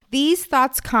These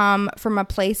thoughts come from a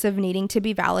place of needing to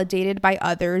be validated by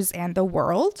others and the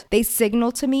world. They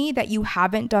signal to me that you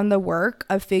haven't done the work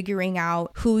of figuring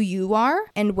out who you are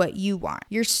and what you want.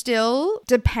 You're still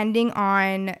depending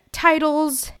on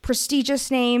titles, prestigious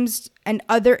names, and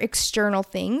other external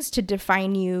things to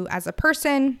define you as a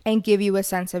person and give you a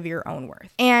sense of your own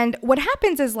worth. And what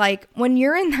happens is, like, when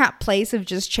you're in that place of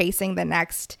just chasing the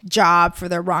next job for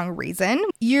the wrong reason,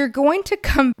 you're going to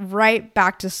come right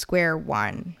back to square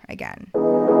one again.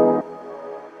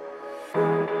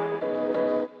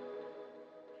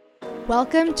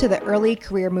 Welcome to the Early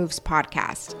Career Moves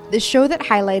podcast, the show that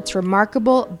highlights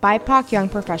remarkable BIPOC young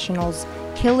professionals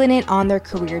killing it on their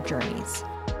career journeys.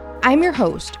 I'm your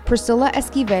host, Priscilla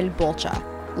Esquivel Bolcha,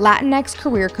 Latinx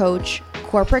career coach,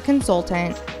 corporate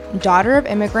consultant, daughter of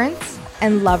immigrants,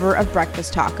 and lover of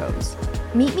breakfast tacos.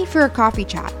 Meet me for a coffee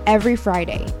chat every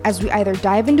Friday as we either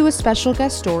dive into a special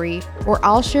guest story or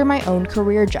I'll share my own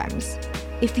career gems.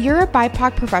 If you're a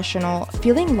BIPOC professional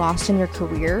feeling lost in your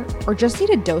career or just need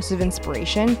a dose of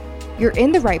inspiration, you're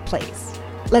in the right place.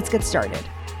 Let's get started.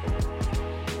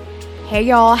 Hey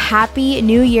y'all, happy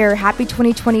new year, happy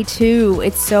 2022.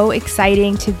 It's so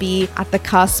exciting to be at the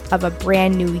cusp of a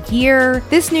brand new year.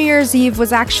 This New Year's Eve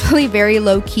was actually very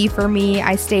low key for me.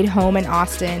 I stayed home in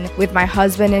Austin with my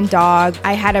husband and dog.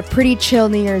 I had a pretty chill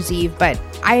New Year's Eve, but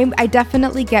I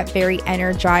definitely get very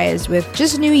energized with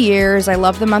just New Year's. I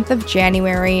love the month of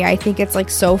January. I think it's like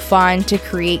so fun to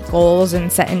create goals and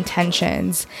set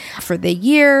intentions for the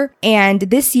year. And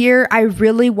this year, I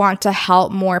really want to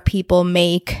help more people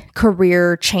make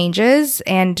career changes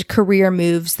and career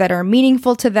moves that are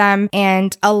meaningful to them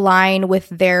and align with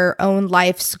their own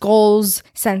life's goals,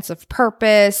 sense of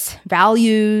purpose,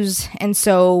 values. And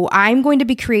so I'm going to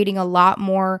be creating a lot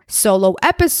more solo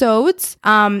episodes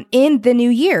in the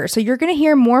new year. So you're going to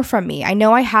hear more from me. I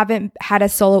know I haven't had a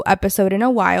solo episode in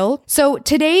a while. So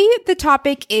today the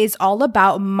topic is all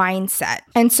about mindset.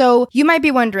 And so you might be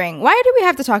wondering, why do we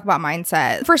have to talk about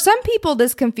mindset? For some people,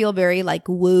 this can feel very like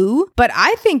woo, but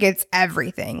I think it's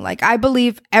everything. Like, I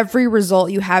believe every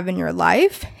result you have in your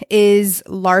life is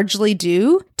largely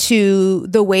due to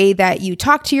the way that you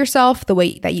talk to yourself, the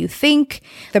way that you think.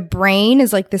 The brain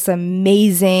is like this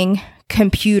amazing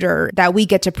computer that we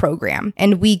get to program,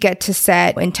 and we get to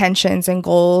set intentions and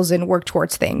goals and work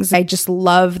towards things. I just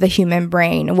love the human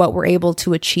brain and what we're able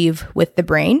to achieve with the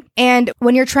brain. And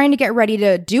when you're trying to get ready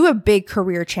to do a big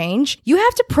career change, you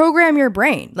have to program your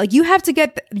brain. Like, you have to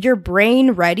get your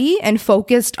brain ready and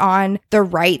focused on the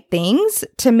right things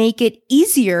to make it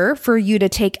easier for you to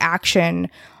take action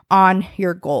on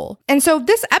your goal. And so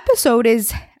this episode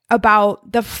is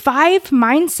about the 5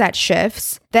 mindset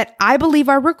shifts that I believe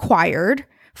are required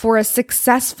for a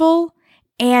successful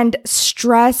and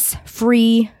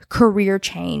stress-free career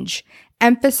change.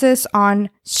 Emphasis on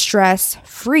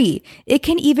stress-free. It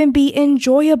can even be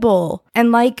enjoyable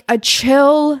and like a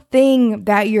chill thing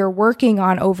that you're working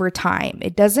on over time.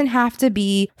 It doesn't have to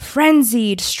be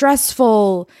frenzied,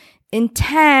 stressful,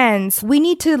 intense. We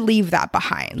need to leave that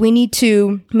behind. We need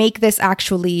to make this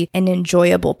actually an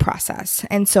enjoyable process.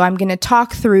 And so I'm going to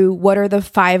talk through what are the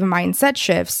 5 mindset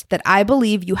shifts that I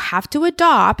believe you have to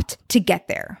adopt to get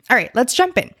there. All right, let's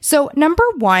jump in. So number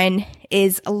 1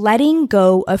 is letting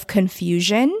go of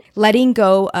confusion, letting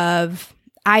go of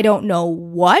I don't know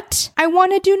what I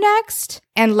want to do next,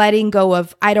 and letting go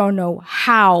of I don't know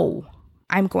how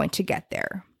I'm going to get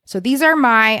there. So these are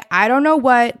my I don't know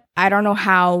what, I don't know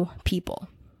how people.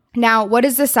 Now, what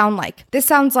does this sound like? This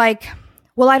sounds like,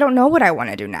 well, I don't know what I want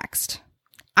to do next.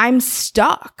 I'm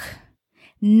stuck.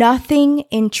 Nothing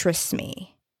interests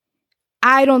me.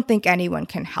 I don't think anyone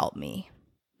can help me.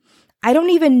 I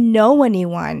don't even know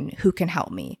anyone who can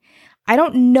help me. I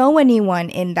don't know anyone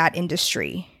in that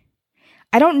industry.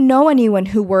 I don't know anyone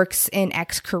who works in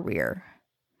X career.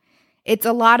 It's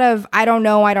a lot of I don't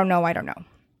know.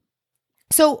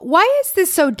 So why is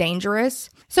this so dangerous?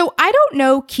 So I don't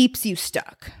know keeps you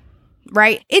stuck,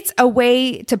 right? It's a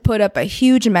way to put up a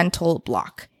huge mental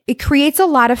block. It creates a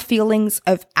lot of feelings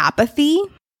of apathy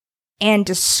and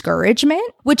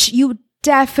discouragement, which you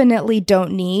definitely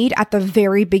don't need at the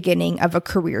very beginning of a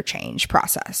career change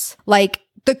process. Like,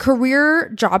 the career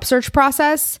job search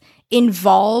process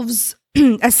involves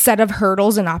a set of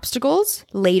hurdles and obstacles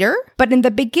later. But in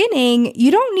the beginning, you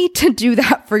don't need to do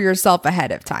that for yourself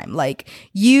ahead of time. Like,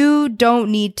 you don't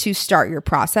need to start your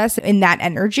process in that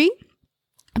energy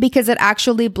because it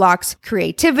actually blocks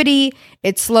creativity,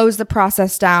 it slows the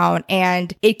process down,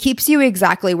 and it keeps you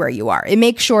exactly where you are. It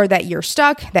makes sure that you're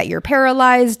stuck, that you're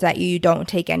paralyzed, that you don't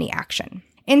take any action.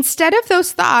 Instead of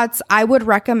those thoughts, I would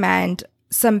recommend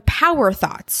some power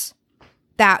thoughts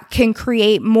that can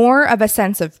create more of a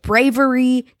sense of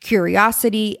bravery,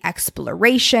 curiosity,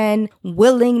 exploration,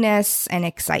 willingness, and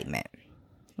excitement.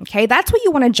 Okay, that's what you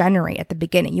want to generate at the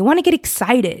beginning. You want to get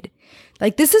excited.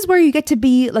 Like, this is where you get to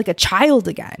be like a child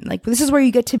again. Like, this is where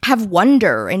you get to have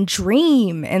wonder and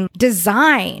dream and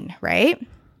design, right?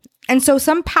 And so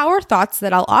some power thoughts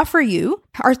that I'll offer you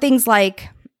are things like,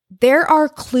 there are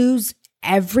clues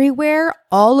everywhere,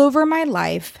 all over my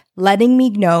life, letting me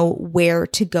know where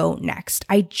to go next.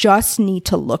 I just need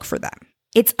to look for them.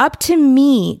 It's up to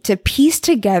me to piece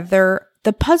together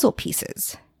the puzzle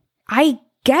pieces. I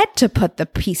get to put the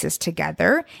pieces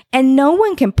together, and no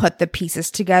one can put the pieces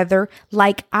together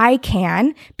like I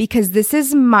can, because this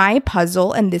is my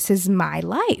puzzle and this is my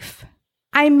life.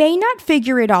 I may not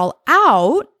figure it all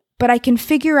out, but I can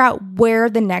figure out where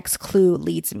the next clue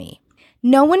leads me.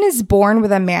 No one is born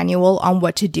with a manual on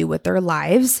what to do with their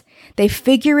lives. They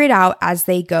figure it out as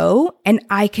they go, and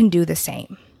I can do the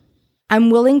same. I'm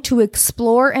willing to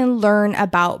explore and learn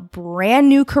about brand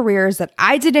new careers that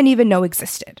I didn't even know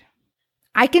existed.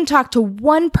 I can talk to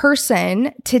one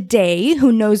person today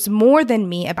who knows more than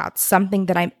me about something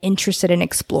that I'm interested in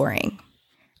exploring.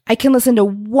 I can listen to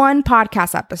one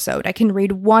podcast episode. I can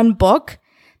read one book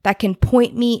that can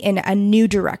point me in a new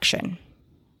direction.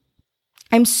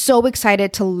 I'm so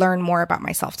excited to learn more about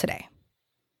myself today.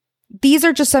 These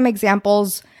are just some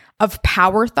examples of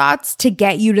power thoughts to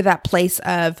get you to that place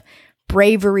of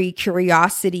bravery,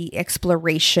 curiosity,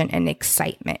 exploration, and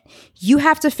excitement. You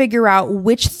have to figure out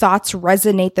which thoughts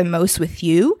resonate the most with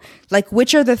you. Like,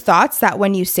 which are the thoughts that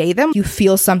when you say them, you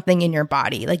feel something in your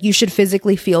body. Like, you should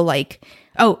physically feel like,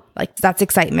 oh, like that's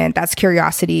excitement, that's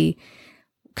curiosity.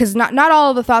 Because not all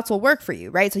of the thoughts will work for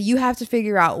you, right? So you have to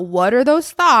figure out what are those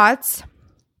thoughts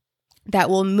that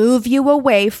will move you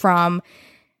away from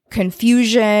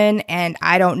confusion and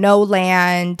I don't know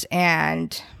land,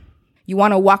 and you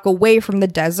want to walk away from the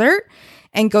desert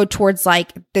and go towards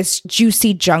like this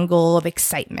juicy jungle of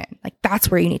excitement. Like, that's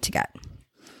where you need to get.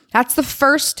 That's the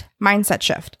first mindset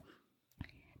shift.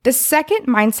 The second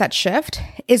mindset shift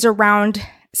is around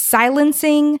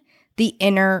silencing the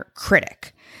inner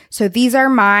critic. So these are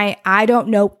my I don't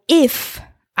know if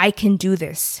I can do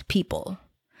this people.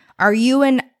 Are you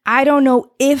an I don't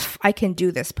know if I can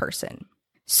do this person?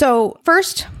 So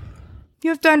first,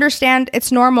 you have to understand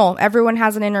it's normal. Everyone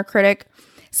has an inner critic.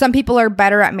 Some people are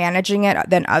better at managing it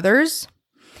than others.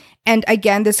 And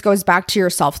again, this goes back to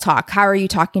your self-talk. How are you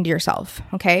talking to yourself?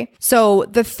 Okay. So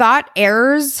the thought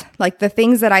errors, like the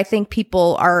things that I think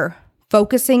people are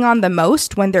focusing on the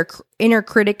most when their inner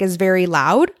critic is very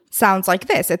loud, sounds like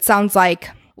this. It sounds like,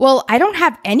 well, I don't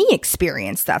have any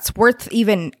experience that's worth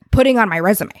even putting on my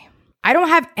resume. I don't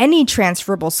have any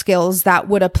transferable skills that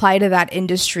would apply to that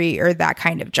industry or that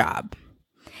kind of job.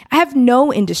 I have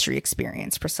no industry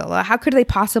experience, Priscilla. How could they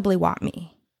possibly want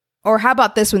me? Or how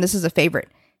about this one? This is a favorite.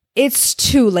 It's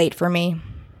too late for me.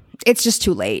 It's just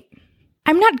too late.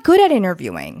 I'm not good at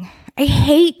interviewing. I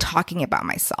hate talking about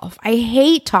myself. I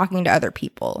hate talking to other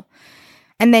people.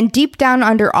 And then deep down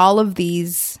under all of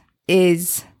these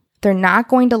is they're not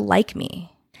going to like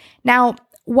me. Now,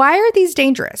 why are these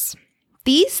dangerous?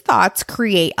 These thoughts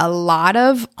create a lot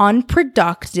of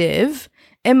unproductive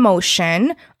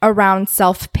emotion around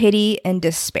self-pity and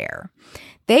despair.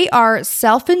 They are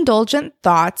self-indulgent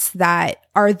thoughts that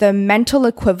are the mental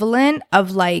equivalent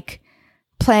of like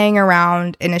playing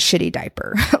around in a shitty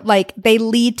diaper. Like, they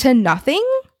lead to nothing.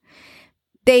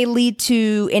 They lead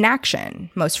to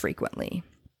inaction most frequently.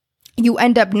 You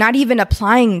end up not even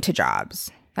applying to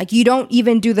jobs. Like, you don't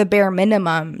even do the bare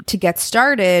minimum to get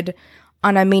started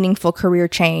on a meaningful career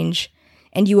change,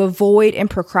 and you avoid and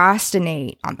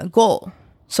procrastinate on the goal.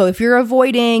 So if you're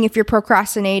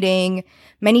procrastinating,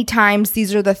 many times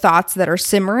these are the thoughts that are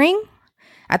simmering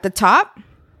at the top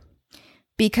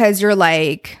because you're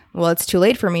like, well, it's too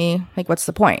late for me. Like, what's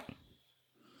the point?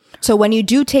 So when you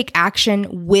do take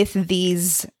action with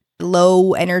these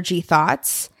low energy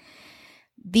thoughts,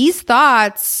 these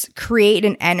thoughts create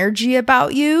an energy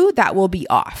about you that will be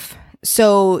off.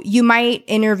 So you might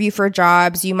interview for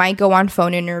jobs, you might go on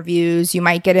phone interviews, you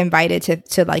might get invited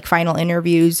to like final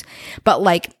interviews. But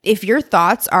like, if your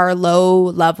thoughts are low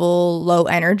level, low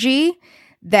energy,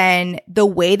 then the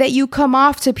way that you come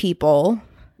off to people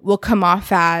will come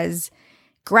off as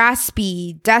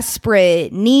graspy,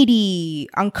 desperate, needy,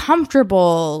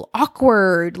 uncomfortable,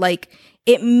 awkward. Like,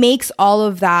 it makes all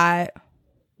of that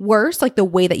worse, like the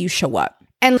way that you show up.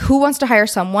 And who wants to hire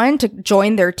someone to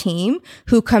join their team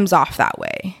who comes off that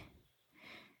way?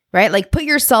 right? Like put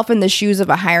yourself in the shoes of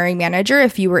a hiring manager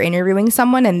if you were interviewing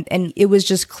someone and it was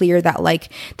just clear that like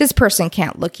this person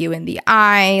can't look you in the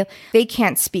eye. They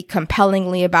can't speak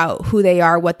compellingly about who they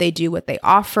are, what they do, what they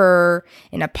offer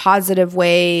in a positive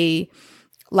way.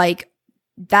 Like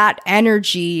that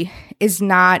energy is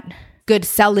not good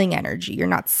selling energy. You're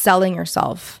not selling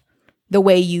yourself the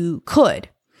way you could.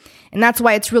 And that's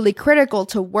why it's really critical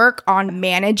to work on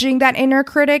managing that inner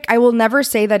critic. I will never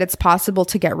say that it's possible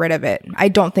to get rid of it. I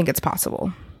don't think it's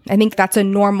possible. I think that's a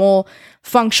normal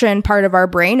function part of our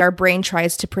brain. Our brain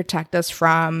tries to protect us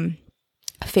from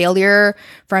failure,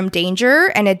 from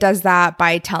danger. And it does that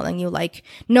by telling you like,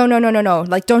 no,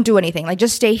 like don't do anything. Like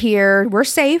just stay here. We're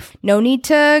safe. No need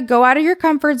to go out of your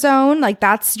comfort zone. Like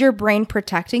that's your brain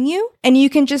protecting you. And you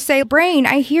can just say, brain,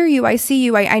 I hear you. I see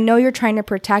you. I know you're trying to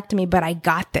protect me, but I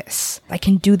got this. I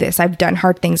can do this. I've done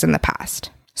hard things in the past.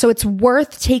 So it's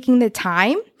worth taking the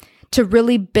time to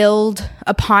really build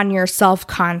upon your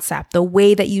self-concept, the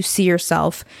way that you see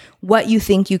yourself, what you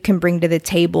think you can bring to the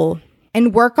table,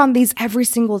 and work on these every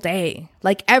single day.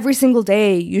 Like every single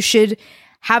day, you should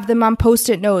have them on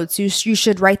Post-it notes. You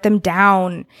should write them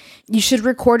down. You should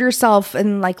record yourself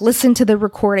and like listen to the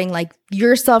recording. Like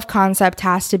your self-concept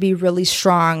has to be really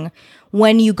strong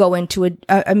when you go into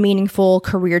a meaningful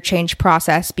career change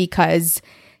process because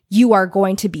you are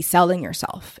going to be selling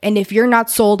yourself. And if you're not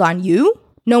sold on you,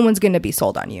 no one's going to be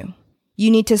sold on you. You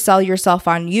need to sell yourself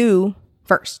on you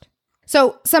first.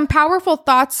 So some powerful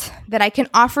thoughts that I can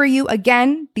offer you.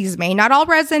 Again, these may not all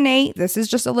resonate. This is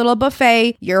just a little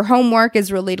buffet. Your homework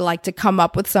is really to come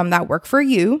up with some that work for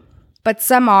you. But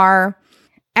some are,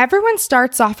 everyone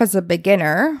starts off as a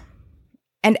beginner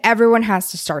and everyone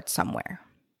has to start somewhere.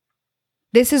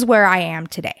 This is where I am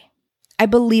today. I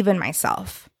believe in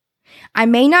myself. I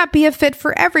may not be a fit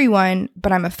for everyone,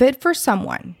 but I'm a fit for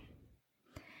someone.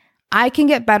 I can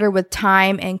get better with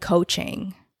time and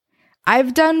coaching.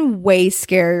 I've done way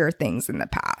scarier things in the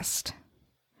past.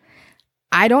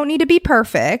 I don't need to be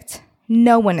perfect.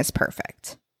 No one is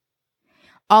perfect.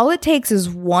 All it takes is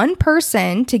one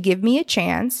person to give me a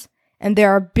chance, and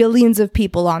there are billions of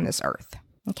people on this earth.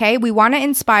 Okay? We want to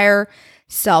inspire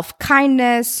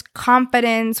self-kindness,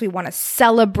 confidence. We want to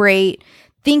celebrate.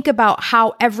 Think about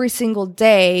how every single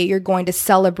day you're going to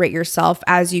celebrate yourself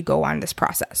as you go on this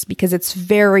process, because it's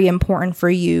very important for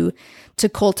you to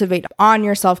cultivate on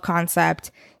your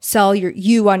self-concept, sell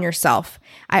you on yourself.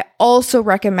 I also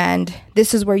recommend,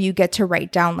 this is where you get to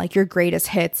write down like your greatest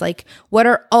hits. Like what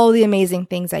are all the amazing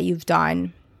things that you've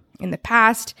done in the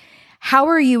past? How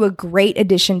are you a great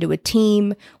addition to a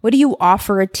team? What do you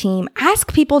offer a team?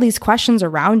 Ask people these questions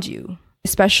around you,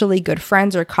 especially good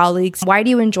friends or colleagues. Why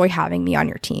do you enjoy having me on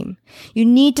your team? You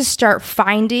need to start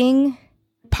finding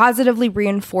positively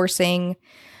reinforcing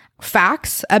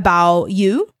facts about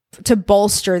you to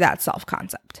bolster that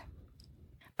self-concept.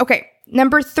 Okay,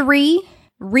 number 3,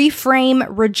 reframe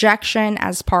rejection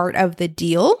as part of the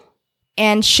deal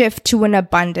and shift to an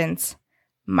abundance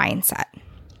mindset.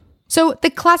 So the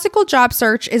classical job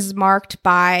search is marked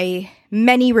by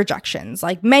many rejections.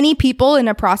 Like many people in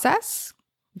a process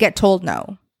get told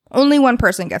no. Only one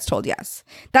person gets told yes.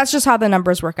 That's just how the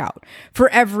numbers work out for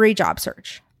every job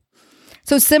search.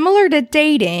 So similar to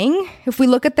dating, if we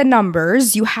look at the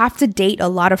numbers, you have to date a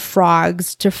lot of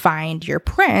frogs to find your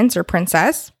prince or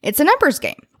princess. It's a numbers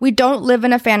game. We don't live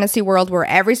in a fantasy world where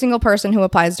every single person who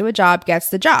applies to a job gets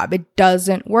the job. It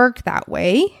doesn't work that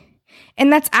way.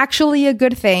 And that's actually a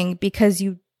good thing because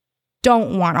you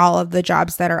don't want all of the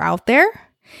jobs that are out there.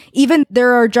 Even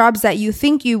there are jobs that you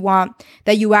think you want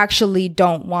that you actually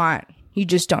don't want. You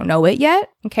just don't know it yet.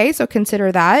 Okay, so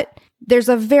consider that. There's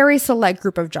a very select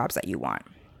group of jobs that you want.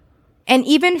 And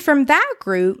even from that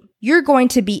group, you're going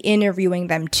to be interviewing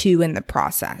them too in the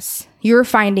process. You're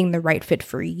finding the right fit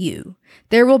for you.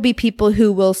 There will be people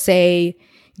who will say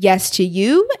yes to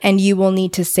you and you will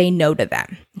need to say no to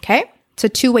them. Okay, it's a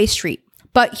two-way street.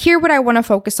 But here what I want to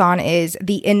focus on is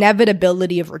the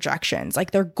inevitability of rejections.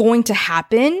 Like they're going to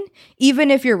happen,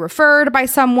 even if you're referred by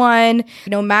someone.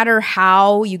 No matter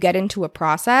how you get into a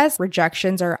process,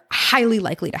 rejections are highly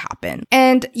likely to happen.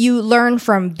 And you learn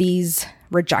from these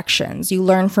rejections. You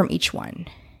learn from each one.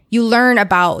 You learn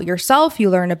about yourself. You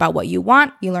learn about what you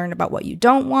want. You learn about what you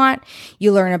don't want.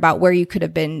 You learn about where you could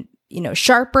have been,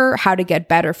 sharper, how to get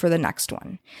better for the next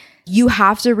one. You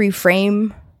have to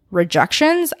reframe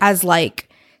rejections as like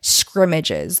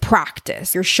scrimmages,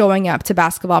 practice. You're showing up to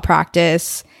basketball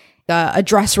practice, a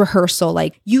dress rehearsal.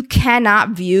 Like you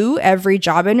cannot view every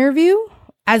job interview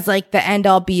as like the end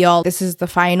all be all. This is the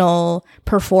final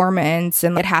performance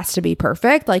and it has to be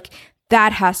perfect. Like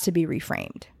that has to be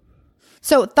reframed.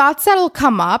 So thoughts that'll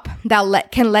come up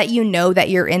that can let you know that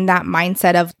you're in that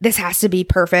mindset of this has to be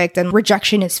perfect and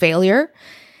rejection is failure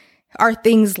are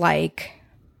things like,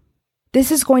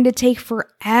 this is going to take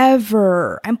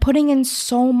forever. I'm putting in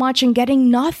so much and getting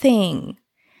nothing.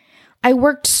 I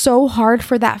worked so hard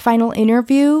for that final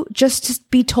interview just to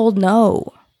be told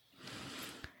no.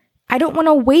 I don't want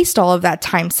to waste all of that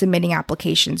time submitting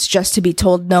applications just to be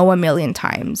told no a million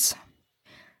times.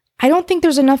 I don't think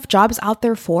there's enough jobs out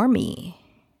there for me.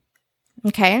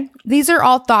 Okay? These are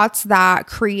all thoughts that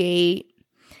create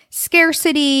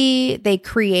scarcity, they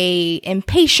create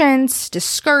impatience,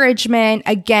 discouragement.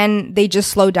 Again, they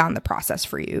just slow down the process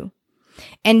for you.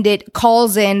 And it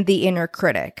calls in the inner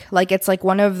critic. Like it's like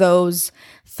one of those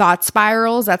thought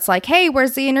spirals that's like, hey,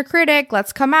 where's the inner critic?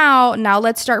 Let's come out. Now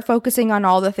let's start focusing on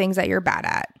all the things that you're bad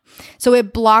at. So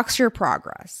it blocks your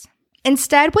progress.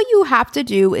 Instead, what you have to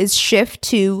do is shift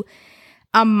to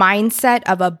a mindset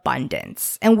of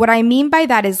abundance. And what I mean by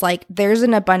that is like there's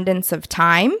an abundance of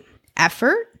time,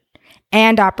 effort,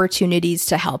 and opportunities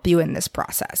to help you in this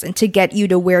process and to get you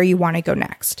to where you want to go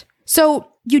next. So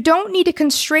you don't need to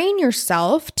constrain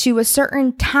yourself to a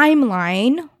certain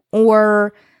timeline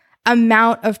or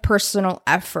amount of personal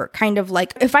effort. Kind of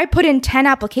like if I put in 10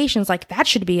 applications, like that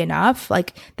should be enough.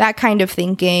 Like that kind of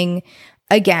thinking,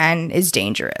 again, is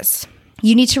dangerous.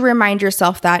 You need to remind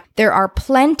yourself that there are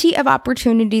plenty of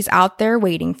opportunities out there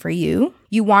waiting for you.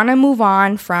 You want to move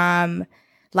on from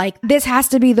like, this has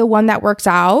to be the one that works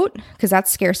out, because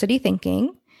that's scarcity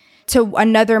thinking, to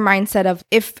another mindset of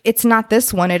if it's not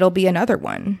this one, it'll be another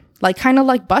one. Like kind of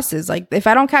like buses. Like if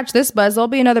I don't catch this bus, there'll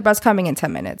be another bus coming in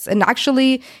 10 minutes. And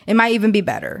actually, it might even be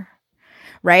better,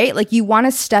 right? Like you want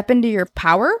to step into your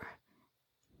power,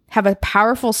 have a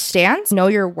powerful stance, know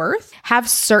your worth, have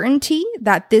certainty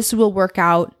that this will work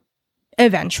out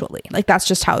eventually. Like that's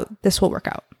just how this will work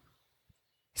out.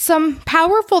 Some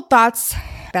powerful thoughts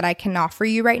that I can offer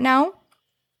you right now.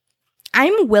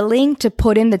 I'm willing to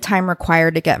put in the time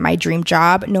required to get my dream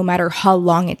job, no matter how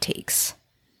long it takes.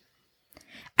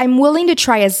 I'm willing to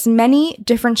try as many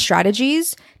different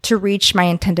strategies to reach my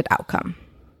intended outcome.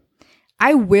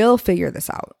 I will figure this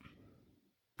out.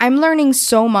 I'm learning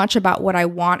so much about what I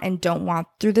want and don't want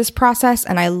through this process,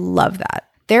 and I love that.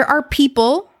 There are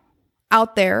people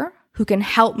out there who can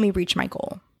help me reach my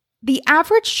goal. The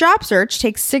average job search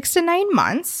takes 6 to 9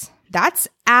 months. That's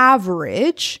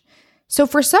average. So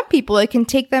for some people, it can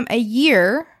take them a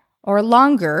year or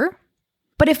longer.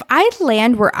 But if I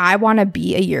land where I want to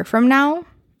be a year from now,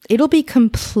 it'll be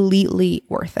completely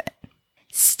worth it.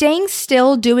 Staying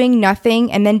still, doing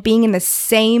nothing, and then being in the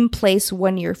same place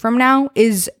 1 year from now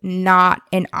is not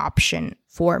an option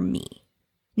for me.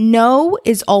 No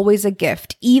is always a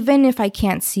gift, even if I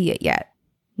can't see it yet.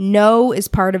 No is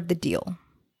part of the deal.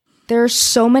 There are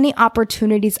so many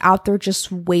opportunities out there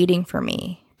just waiting for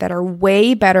me that are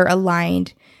way better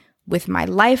aligned with my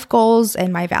life goals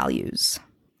and my values.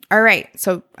 All right,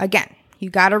 so again, you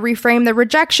got to reframe the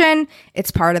rejection.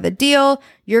 It's part of the deal.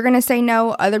 You're going to say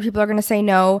no. Other people are going to say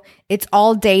no. It's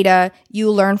all data. You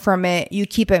learn from it. You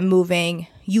keep it moving.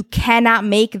 You cannot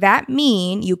make that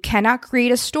mean. You cannot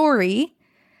create a story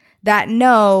that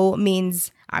no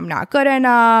means I'm not good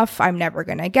enough. I'm never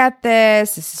going to get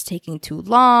this. This is taking too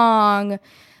long.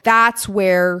 That's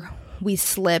where we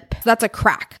slip. That's a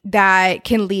crack that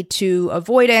can lead to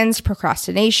avoidance,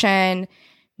 procrastination,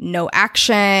 no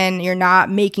action. You're not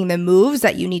making the moves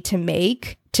that you need to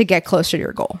make to get closer to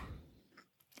your goal.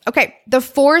 Okay, the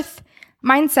fourth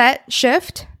mindset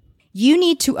shift, you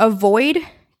need to avoid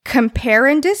compare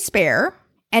and despair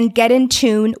and get in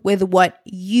tune with what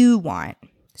you want.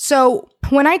 So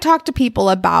when I talk to people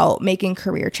about making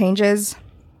career changes,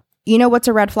 you know what's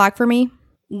a red flag for me?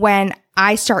 When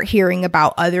I start hearing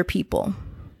about other people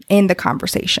in the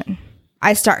conversation.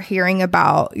 I start hearing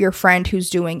about your friend who's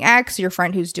doing X, your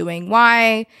friend who's doing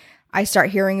Y. I start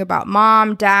hearing about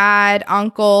mom, dad,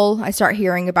 uncle. I start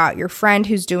hearing about your friend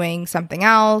who's doing something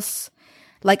else.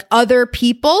 Like other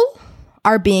people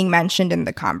are being mentioned in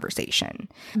the conversation.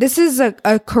 This is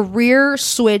a career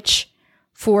switch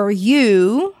for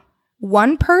you,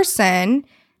 one person,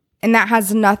 and that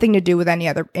has nothing to do with any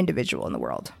other individual in the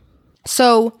world.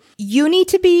 So you need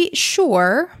to be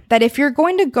sure that if you're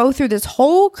going to go through this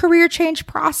whole career change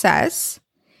process,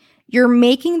 you're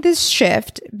making this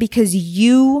shift because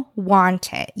you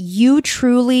want it. You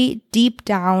truly, deep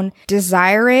down,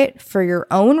 desire it for your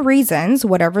own reasons,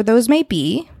 whatever those may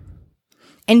be,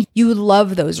 and you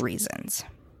love those reasons.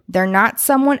 They're not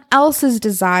someone else's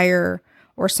desire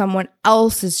or someone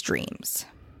else's dreams.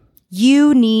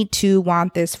 You need to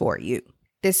want this for you.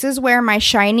 This is where my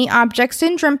shiny object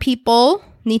syndrome people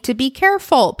need to be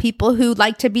careful. People who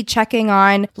like to be checking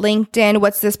on LinkedIn,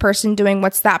 what's this person doing?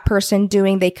 What's that person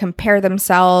doing? They compare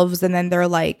themselves and then they're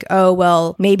like, oh,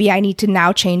 well, maybe I need to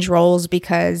now change roles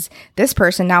because this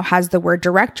person now has the word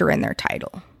director in their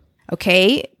title.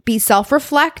 Okay, be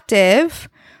self-reflective.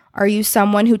 Are you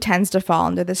someone who tends to fall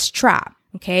into this trap?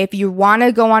 Okay, if you want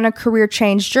to go on a career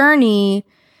change journey,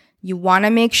 you want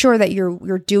to make sure that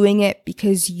you're doing it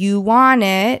because you want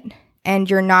it and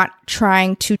you're not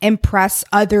trying to impress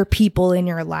other people in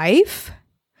your life.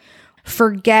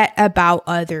 Forget about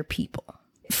other people.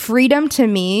 Freedom to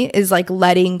me is like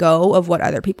letting go of what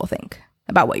other people think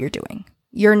about what you're doing.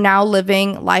 You're now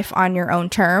living life on your own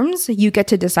terms. You get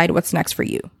to decide what's next for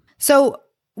you. So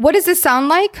what does this sound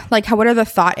like? Like, what are the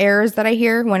thought errors that I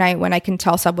hear when I can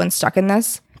tell someone's stuck in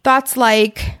this? Thoughts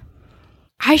like,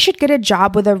 I should get a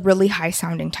job with a really high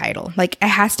sounding title. Like, it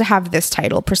has to have this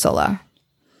title, Priscilla.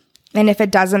 And if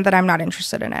it doesn't, then I'm not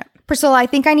interested in it. Priscilla, I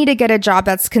think I need to get a job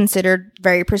that's considered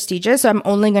very prestigious, so I'm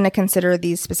only going to consider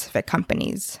these specific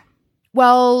companies.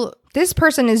 Well, this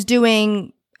person is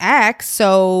doing X,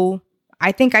 so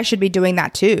I think I should be doing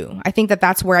that too. I think that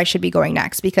that's where I should be going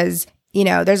next because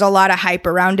there's a lot of hype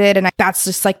around it and that's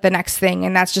just like the next thing.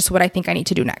 And that's just what I think I need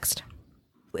to do next.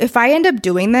 If I end up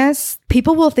doing this,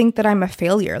 people will think that I'm a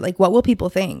failure. Like, what will people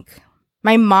think?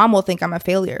 My mom will think I'm a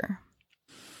failure.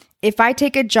 If I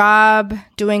take a job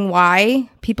doing Y,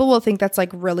 people will think that's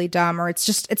like really dumb or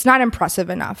it's not impressive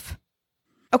enough.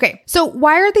 Okay, so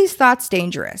why are these thoughts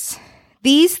dangerous?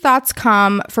 These thoughts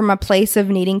come from a place of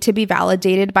needing to be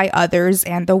validated by others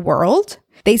and the world.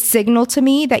 They signal to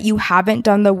me that you haven't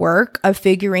done the work of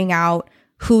figuring out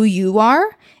who you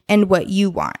are and what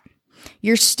you want.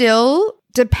 You're still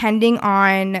depending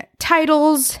on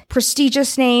titles,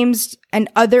 prestigious names, and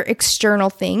other external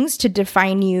things to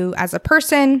define you as a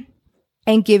person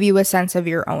and give you a sense of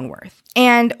your own worth.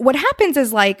 And what happens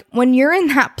is like when you're in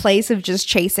that place of just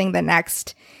chasing the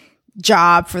next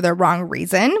job for the wrong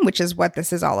reason, which is what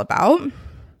this is all about,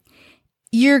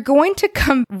 you're going to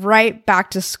come right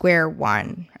back to square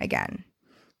one again.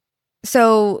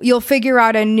 So you'll figure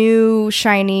out a new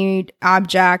shiny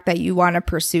object that you want to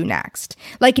pursue next.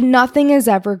 Like nothing is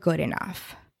ever good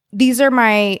enough. These are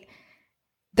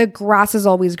the grass is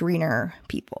always greener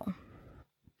people.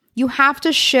 You have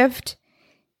to shift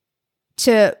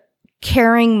to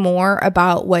caring more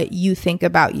about what you think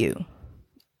about you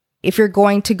if you're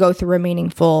going to go through a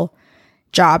meaningful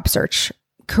job search,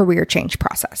 career change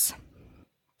process.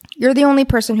 You're the only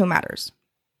person who matters.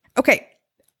 Okay,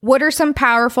 what are some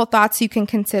powerful thoughts you can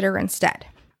consider instead?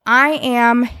 I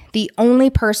am the only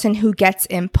person who gets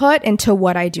input into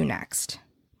what I do next.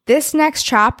 This next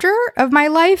chapter of my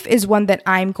life is one that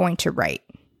I'm going to write.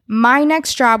 My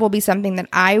next job will be something that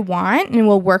I want and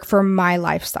will work for my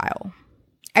lifestyle.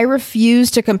 I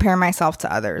refuse to compare myself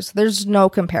to others. There's no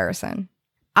comparison.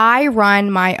 I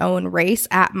run my own race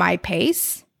at my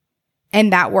pace,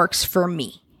 and that works for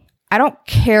me. I don't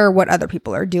care what other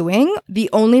people are doing. The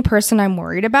only person I'm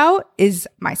worried about is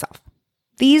myself.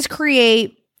 These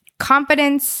create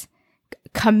confidence,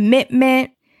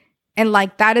 commitment, and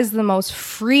like that is the most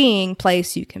freeing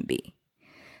place you can be.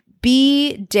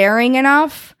 Be daring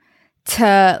enough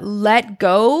to let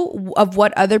go of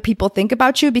what other people think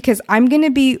about you because I'm going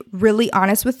to be really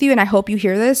honest with you and I hope you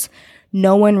hear this.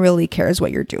 No one really cares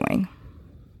what you're doing.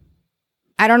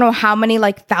 I don't know how many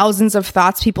like thousands of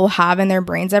thoughts people have in their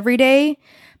brains every day,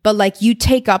 but like you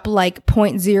take up like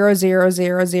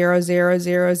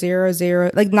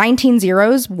 0.000000000 like 19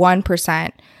 zeros,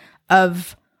 1%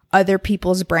 of other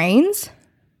people's brains.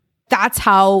 That's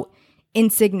how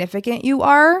insignificant you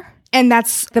are. And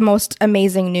that's the most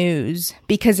amazing news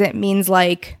because it means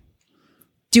like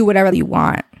do whatever you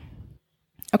want.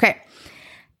 Okay.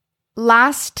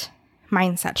 Last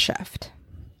mindset shift.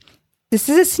 This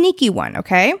is a sneaky one,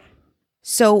 okay?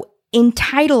 So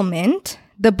entitlement,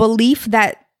 the belief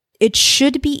that it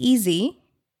should be easy,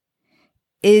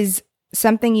 is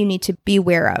something you need to be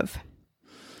aware of.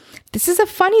 This is a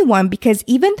funny one because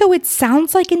even though it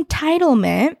sounds like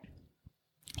entitlement,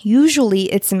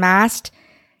 usually it's masked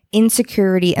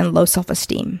insecurity and low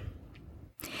self-esteem.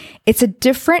 It's a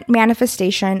different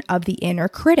manifestation of the inner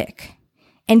critic.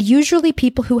 And usually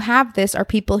people who have this are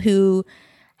people who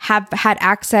have had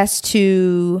access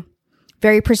to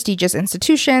very prestigious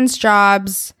institutions,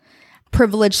 jobs,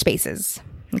 privileged spaces,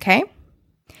 okay?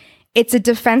 It's a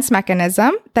defense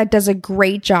mechanism that does a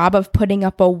great job of putting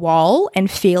up a wall and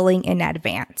failing in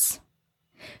advance.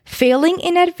 Failing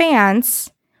in advance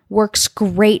works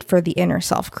great for the inner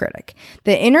self-critic.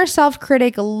 The inner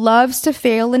self-critic loves to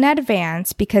fail in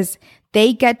advance because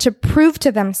they get to prove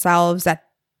to themselves that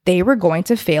they were going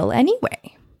to fail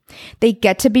anyway. They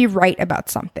get to be right about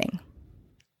something.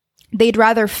 They'd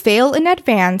rather fail in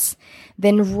advance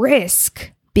than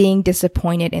risk being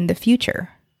disappointed in the future.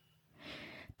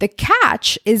 The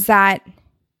catch is that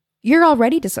you're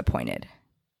already disappointed.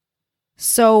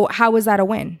 So how is that a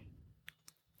win?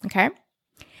 Okay.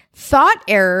 Thought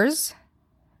errors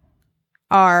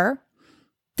are,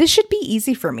 this should be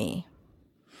easy for me.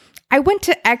 I went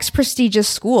to X prestigious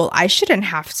school. I shouldn't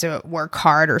have to work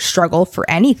hard or struggle for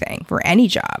anything, for any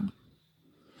job.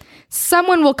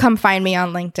 Someone will come find me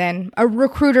on LinkedIn, a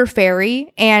recruiter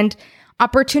fairy, and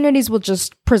opportunities will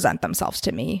just present themselves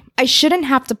to me. I shouldn't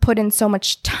have to put in so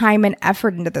much time and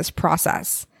effort into this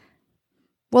process.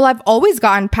 Well, I've always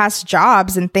gotten past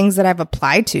jobs and things that I've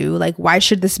applied to. Like, why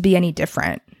should this be any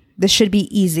different? This should be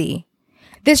easy.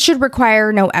 This should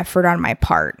require no effort on my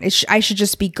part. I should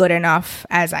just be good enough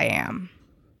as I am.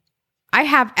 I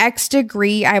have X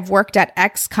degree. I've worked at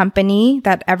X company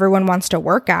that everyone wants to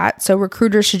work at, so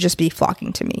recruiters should just be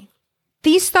flocking to me.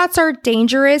 These thoughts are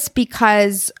dangerous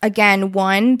because, again,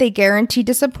 1, they guarantee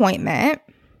disappointment.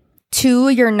 2,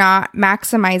 you're not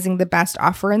maximizing the best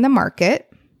offer in the market.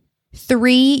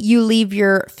 3, you leave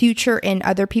your future in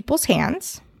other people's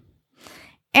hands.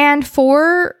 And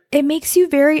 4, it makes you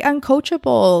very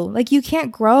uncoachable. Like, you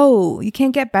can't grow. You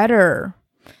can't get better.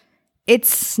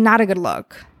 It's not a good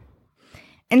look.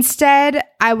 Instead,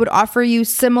 I would offer you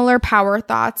similar power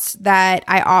thoughts that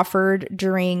I offered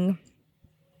during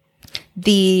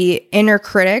the inner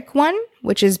critic one,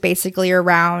 which is basically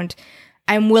around,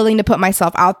 I'm willing to put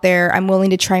myself out there. I'm willing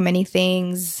to try many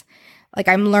things. Like,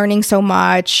 I'm learning so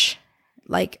much.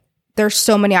 Like, there's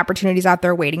so many opportunities out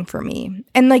there waiting for me.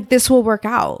 And like, this will work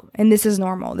out. And this is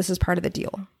normal. This is part of the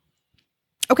deal.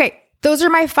 Okay. Those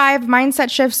are my 5 mindset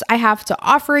shifts I have to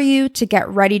offer you to get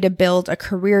ready to build a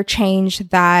career change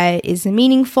that is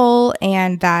meaningful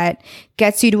and that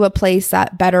gets you to a place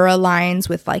that better aligns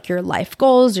with like your life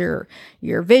goals, your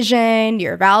vision,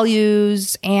 your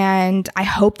values. And I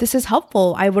hope this is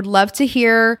helpful. I would love to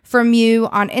hear from you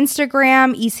on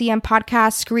Instagram, ECM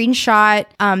Podcast.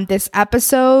 Screenshot this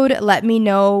episode. Let me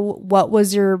know what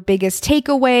was your biggest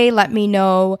takeaway. Let me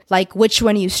know like which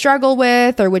one you struggle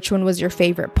with or which one was your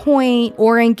favorite point,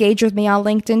 or engage with me on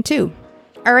LinkedIn too.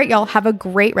 All right, y'all, have a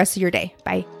great rest of your day.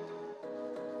 Bye.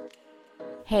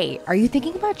 Hey, are you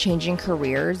thinking about changing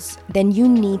careers? Then you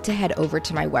need to head over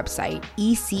to my website,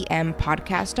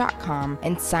 ecmpodcast.com,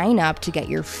 and sign up to get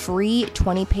your free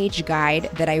 20-page guide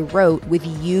that I wrote with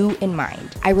you in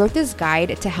mind. I wrote this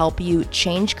guide to help you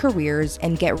change careers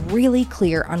and get really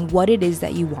clear on what it is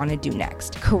that you want to do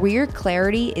next. Career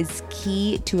clarity is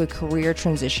key to a career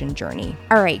transition journey.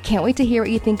 All right, can't wait to hear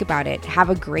what you think about it. Have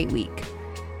a great week.